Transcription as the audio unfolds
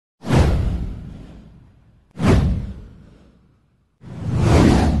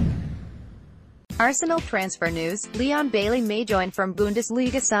Arsenal transfer news, Leon Bailey may join from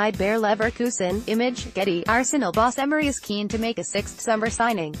Bundesliga side Bayer Leverkusen. Image, Getty. Arsenal boss Emery is keen to make a sixth summer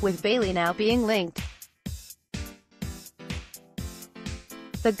signing, with Bailey now being linked.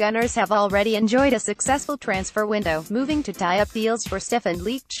 The Gunners have already enjoyed a successful transfer window, moving to tie-up deals for Stephan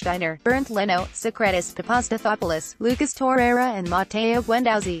Lichtsteiner, Bernd Leno, Sokratis Papastathopoulos, Torreira and Matteo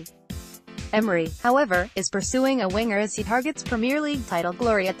Guendouzi. Emery, however, is pursuing a winger as he targets Premier League title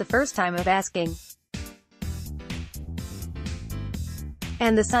glory at the first time of asking.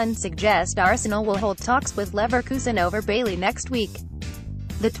 And the Sun suggest Arsenal will hold talks with Leverkusen over Bailey next week.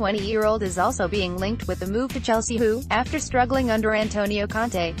 The 20-year-old is also being linked with the move to Chelsea who, after struggling under Antonio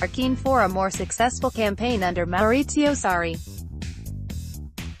Conte, are keen for a more successful campaign under Maurizio Sarri.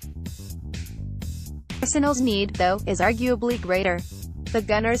 Arsenal's need, though, is arguably greater. The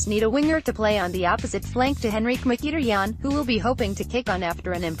Gunners need a winger to play on the opposite flank to Henrik Mkhitaryan, who will be hoping to kick on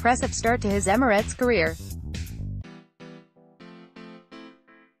after an impressive start to his Emirates career.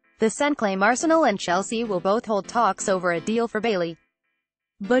 The Sun claim Arsenal and Chelsea will both hold talks over a deal for Bailey.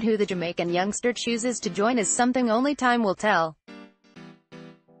 But who the Jamaican youngster chooses to join is something only time will tell.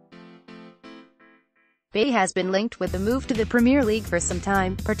 Bailey has been linked with the move to the Premier League for some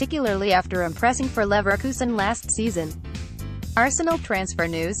time, particularly after impressing for Leverkusen last season. Arsenal transfer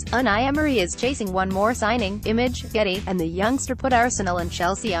news, Unai Emery is chasing one more signing. Image, Getty. And the youngster put Arsenal and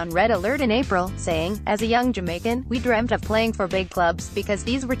Chelsea on red alert in April, saying, "As a young Jamaican, we dreamt of playing for big clubs, because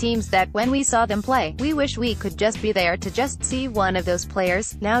these were teams that, when we saw them play, we wish we could just be there to just see one of those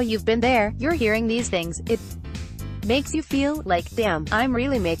players. Now you've been there, you're hearing these things. It makes you feel like, damn, I'm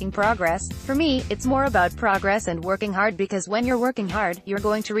really making progress." For me, it's more about progress and working hard, because when you're working hard, you're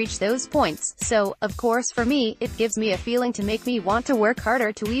going to reach those points. So, of course for me, it gives me a feeling to make me want to work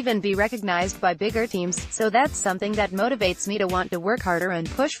harder to even be recognized by bigger teams, so that's something that motivates me to want to work harder and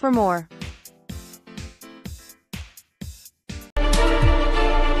push for more.